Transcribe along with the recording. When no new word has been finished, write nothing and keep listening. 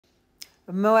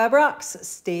Moab Rocks,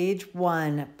 stage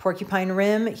 1, Porcupine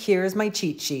Rim. Here's my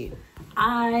cheat sheet.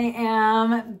 I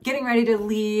am getting ready to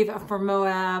leave for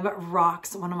Moab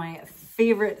Rocks, one of my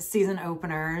favorite season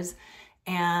openers.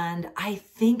 And I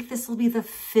think this will be the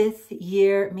 5th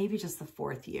year, maybe just the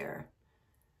 4th year.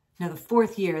 No, the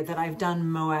 4th year that I've done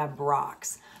Moab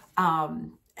Rocks.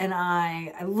 And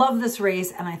I love this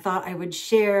race, and I thought I would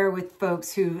share with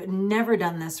folks who've never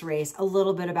done this race a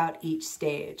little bit about each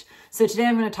stage. So today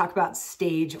I'm going to talk about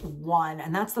stage 1,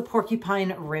 and that's the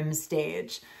Porcupine Rim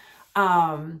stage.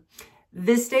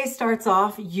 This day starts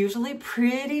off usually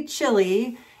pretty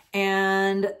chilly,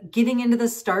 and getting into the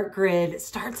start grid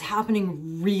starts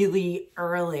happening really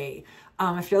early.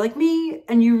 If you're like me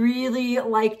and you really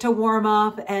like to warm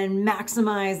up and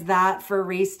maximize that for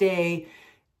race day,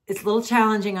 it's a little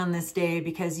challenging on this day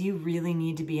because you really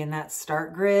need to be in that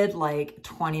start grid like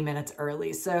 20 minutes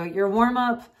early. So your warm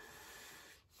up,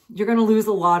 you're going to lose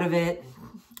a lot of it.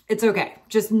 It's okay.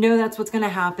 Just know that's what's going to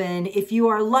happen. If you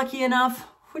are lucky enough,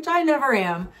 which I never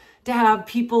am, to have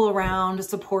people around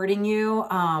supporting you,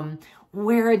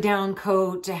 wear a down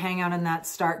coat to hang out in that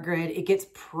start grid. It gets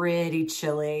pretty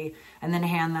chilly, and then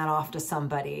hand that off to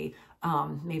somebody.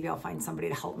 Maybe I'll find somebody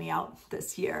to help me out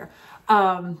this year.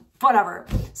 Whatever.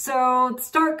 So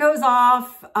start goes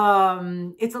off.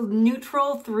 It's a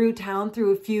neutral through town,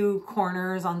 through a few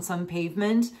corners on some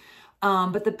pavement.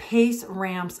 But the pace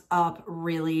ramps up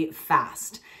really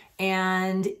fast.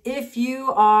 And if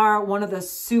you are one of the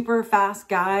super fast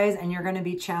guys and you're going to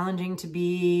be challenging to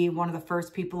be one of the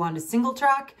first people onto single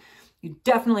track, you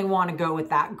definitely want to go with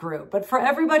that group. But for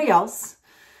everybody else,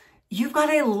 you've got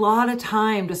a lot of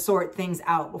time to sort things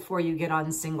out before you get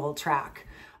on single track.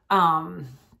 I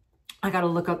got to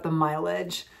look up the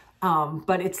mileage.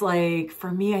 But it's like,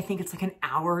 for me, I think it's like an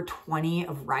hour 20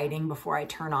 of riding before I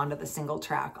turn onto the single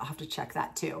track. I'll have to check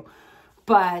that too.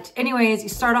 But anyways, you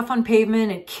start off on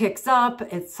pavement, it kicks up,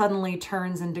 it suddenly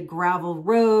turns into gravel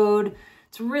road.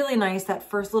 It's really nice. That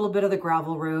first little bit of the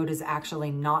gravel road is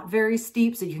actually not very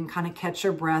steep, so you can kind of catch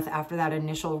your breath after that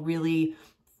initial really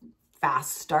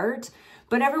fast start.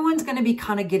 But everyone's going to be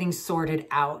kind of getting sorted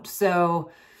out. So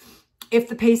if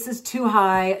the pace is too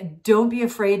high, don't be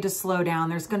afraid to slow down.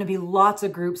 There's going to be lots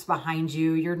of groups behind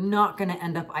you. You're not going to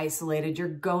end up isolated. You're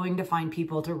going to find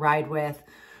people to ride with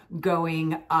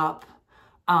going up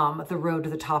the road to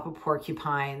the top of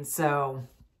Porcupine. So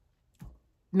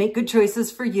make good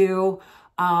choices for you.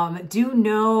 Do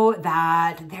know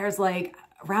that there's like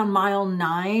around mile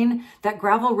 9, that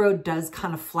gravel road does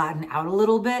kind of flatten out a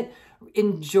little bit.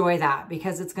 Enjoy that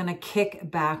because it's going to kick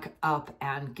back up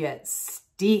and get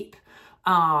steep.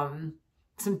 Some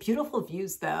beautiful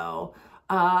views though.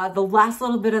 The last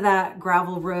little bit of that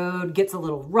gravel road gets a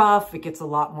little rough. It gets a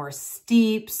lot more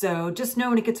steep. So just know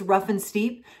when it gets rough and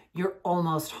steep, you're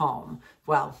almost home.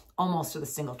 Well, almost to the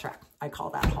single track. I call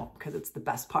that home because it's the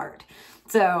best part.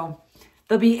 So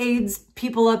there'll be aids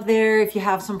people up there. If you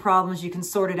have some problems, you can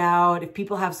sort it out. If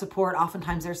people have support,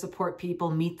 oftentimes their support people,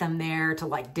 meet them there to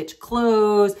like ditch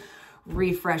clothes,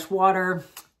 refresh water.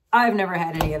 I've never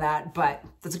had any of that, but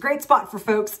it's a great spot for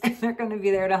folks and they're going to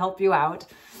be there to help you out.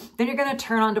 Then you're going to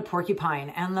turn on to Porcupine,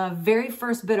 and the very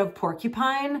first bit of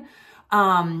Porcupine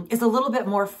is a little bit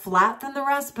more flat than the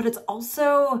rest, but it's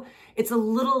a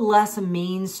little less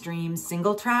mainstream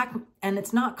single track, and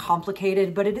it's not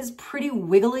complicated, but it is pretty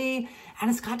wiggly, and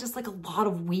it's got just like a lot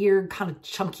of weird kind of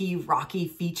chunky rocky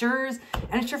features,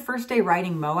 and it's your first day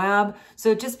riding Moab.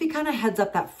 So just be kind of heads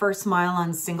up that first mile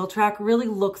on single track, really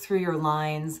look through your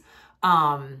lines.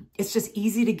 It's just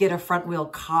easy to get a front wheel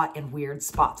caught in weird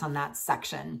spots on that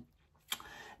section.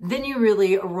 Then you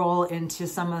really roll into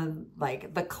some of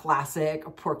like the classic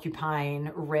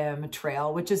Porcupine Rim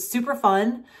trail, which is super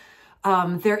fun.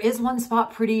 There is one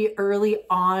spot pretty early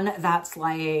on that's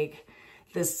like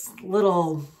this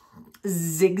little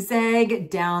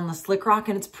zigzag down the slick rock,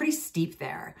 and it's pretty steep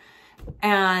there.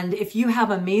 And if you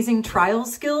have amazing trial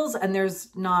skills and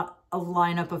there's not a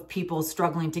lineup of people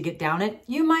struggling to get down it,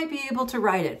 you might be able to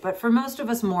ride it. But for most of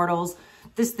us mortals,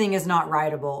 this thing is not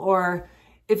rideable. Or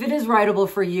if it is rideable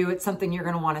for you, it's something you're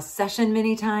going to want to session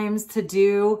many times to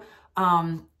do.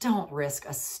 Don't risk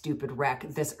a stupid wreck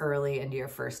this early into your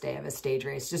first day of a stage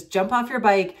race. Just jump off your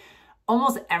bike.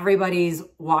 Almost everybody's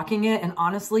walking it, and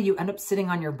honestly, you end up sitting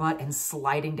on your butt and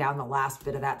sliding down the last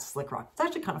bit of that slick rock. It's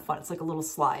actually kind of fun. It's like a little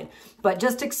slide, but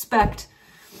just expect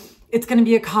it's going to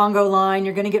be a Congo line.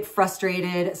 You're going to get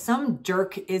frustrated. Some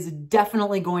jerk is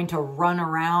definitely going to run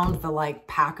around the like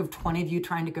pack of 20 of you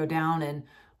trying to go down, and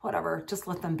whatever, just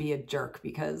let them be a jerk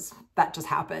because that just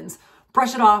happens.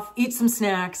 Brush it off, eat some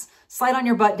snacks, slide on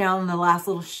your butt down the last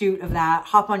little chute of that,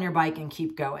 hop on your bike and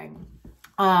keep going.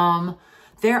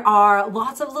 There are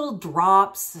lots of little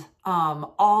drops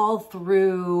all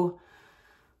through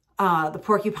the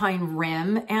Porcupine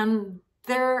Rim, and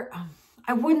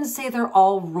I wouldn't say they're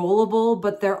all rollable,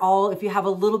 but they're all, if you have a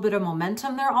little bit of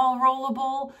momentum, they're all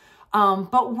rollable.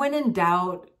 But when in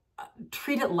doubt,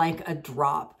 treat it like a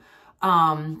drop.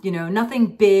 You know,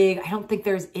 nothing big. I don't think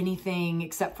there's anything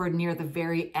except for near the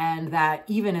very end that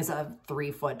even is a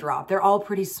 3-foot drop. They're all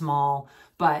pretty small,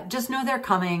 but just know they're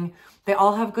coming. They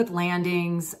all have good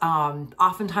landings.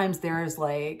 Oftentimes there's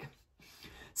like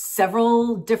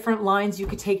several different lines you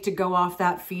could take to go off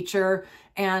that feature.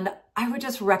 And I would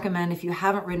just recommend, if you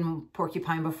haven't ridden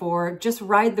Porcupine before, just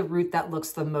ride the route that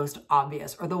looks the most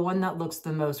obvious, or the one that looks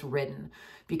the most ridden,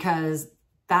 because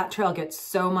that trail gets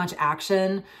so much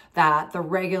action that the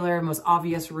regular, most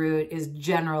obvious route is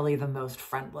generally the most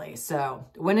friendly. So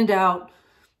when in doubt,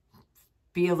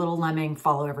 be a little lemming,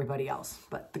 follow everybody else,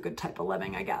 but the good type of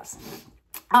lemming, I guess.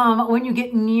 When you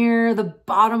get near the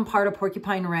bottom part of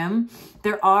Porcupine Rim,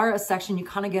 there are a section, you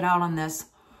kind of get out on this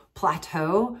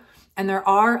plateau, and there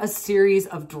are a series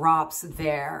of drops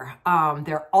there.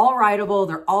 They're all rideable.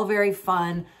 They're all very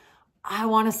fun. I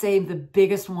want to say the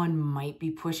biggest one might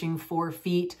be pushing 4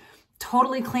 feet.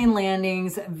 Totally clean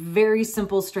landings, very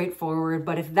simple, straightforward.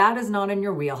 But if that is not in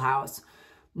your wheelhouse,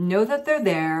 know that they're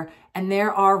there, and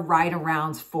there are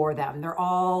ride-arounds for them. They're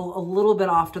all a little bit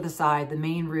off to the side. The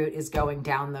main route is going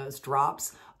down those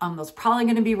drops. There's probably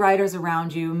going to be riders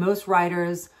around you. Most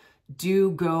riders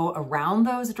do go around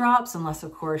those drops, unless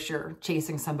of course you're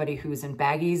chasing somebody who's in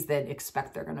baggies that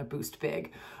expect they're going to boost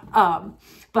big.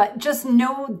 But just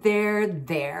know they're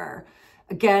there.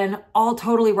 Again, all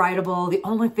totally rideable. The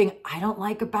only thing I don't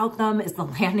like about them is the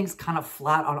landing's kind of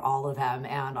flat on all of them.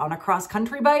 And on a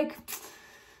cross-country bike,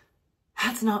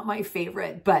 that's not my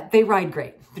favorite, but they ride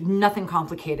great. Nothing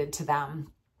complicated to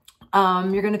them.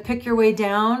 You're going to pick your way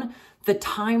down. The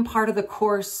time part of the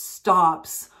course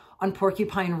stops on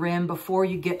Porcupine Rim before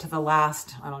you get to the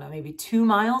last, I don't know, maybe 2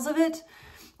 miles of it,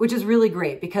 which is really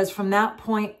great because from that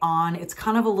point on, it's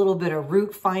kind of a little bit of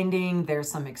route finding.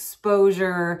 There's some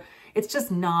exposure. It's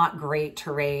just not great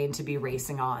terrain to be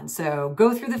racing on. So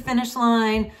go through the finish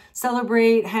line,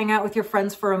 celebrate, hang out with your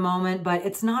friends for a moment, but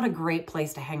it's not a great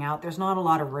place to hang out. There's not a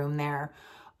lot of room there.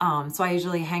 So I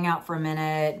usually hang out for a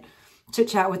minute, chit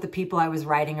chat with the people I was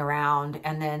riding around,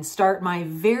 and then start my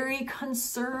very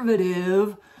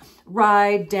conservative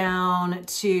ride down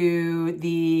to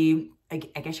the, I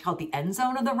guess you call it the end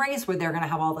zone of the race, where they're going to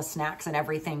have all the snacks and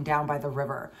everything down by the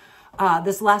river.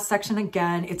 This last section,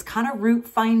 again, it's kind of route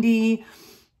findy.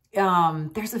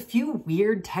 There's a few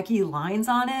weird techie lines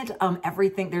on it.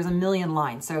 There's a million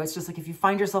lines. So it's just like, if you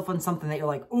find yourself on something that you're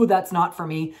like, oh, that's not for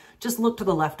me, just look to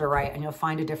the left or right and you'll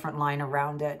find a different line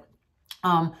around it.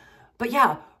 But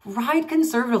yeah, ride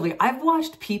conservatively. I've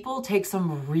watched people take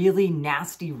some really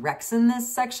nasty wrecks in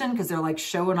this section because they're like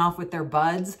showing off with their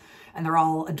buds and they're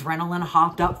all adrenaline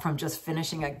hopped up from just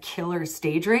finishing a killer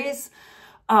stage race.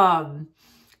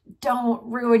 Don't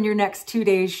ruin your next 2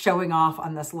 days showing off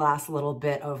on this last little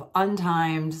bit of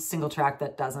untimed single track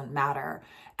that doesn't matter.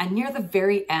 And near the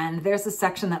very end, there's a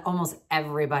section that almost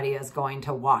everybody is going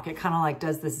to walk. It kind of like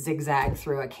does this zigzag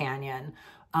through a canyon.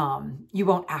 You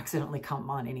won't accidentally come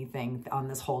on anything on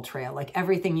this whole trail. Like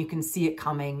everything, you can see it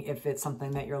coming if it's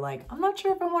something that you're like, I'm not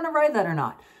sure if I want to ride that or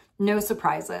not. No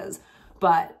surprises,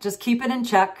 but just keep it in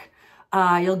check.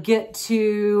 You'll get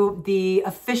to the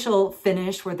official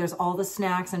finish where there's all the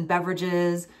snacks and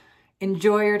beverages.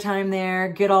 Enjoy your time there,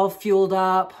 get all fueled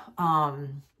up.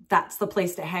 That's the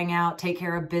place to hang out, take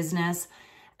care of business.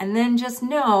 And then just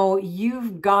know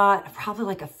you've got probably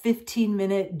like a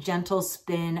 15-minute gentle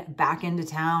spin back into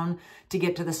town to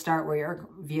get to the start where your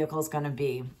vehicle is going to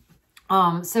be.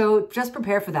 So just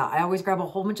prepare for that. I always grab a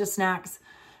whole bunch of snacks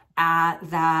at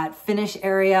that finish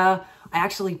area. I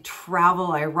actually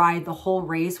I ride the whole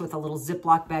race with a little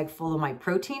Ziploc bag full of my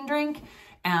protein drink,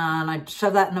 and I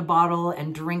shove that in a bottle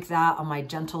and drink that on my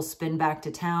gentle spin back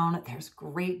to town. There's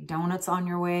great donuts on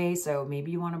your way, so maybe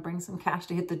you want to bring some cash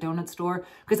to hit the donut store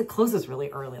because it closes really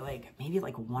early, like maybe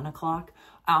like 1 o'clock.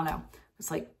 I don't know. It's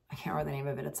like, I can't remember the name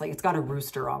of it. It's like, it's got a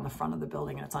rooster on the front of the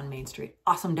building and it's on Main Street.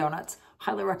 Awesome donuts.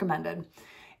 Highly recommended.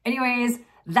 Anyways,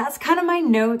 that's kind of my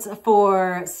notes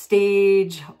for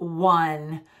stage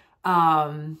 1.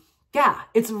 Yeah,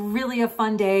 it's really a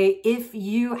fun day. If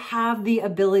you have the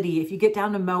ability, if you get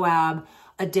down to Moab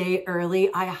a day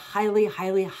early, I highly,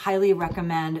 highly, highly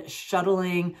recommend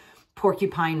shuttling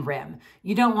Porcupine Rim.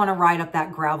 You don't want to ride up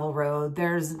that gravel road.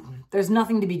 There's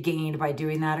nothing to be gained by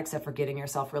doing that except for getting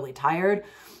yourself really tired.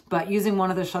 But using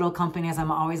one of the shuttle companies, I'm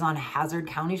always on Hazard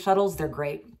County shuttles. They're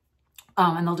great.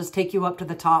 And they'll just take you up to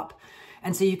the top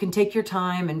And so you can take your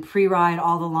time and pre-ride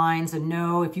all the lines and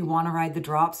know if you want to ride the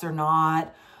drops or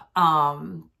not.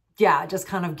 Yeah, just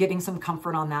kind of getting some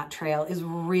comfort on that trail is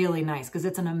really nice because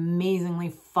it's an amazingly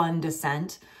fun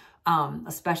descent,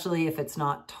 especially if it's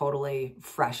not totally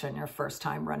fresh and your first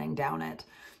time running down it.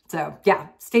 So yeah,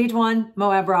 stage 1,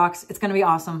 Moab Rocks. It's going to be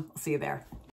awesome. I'll see you there.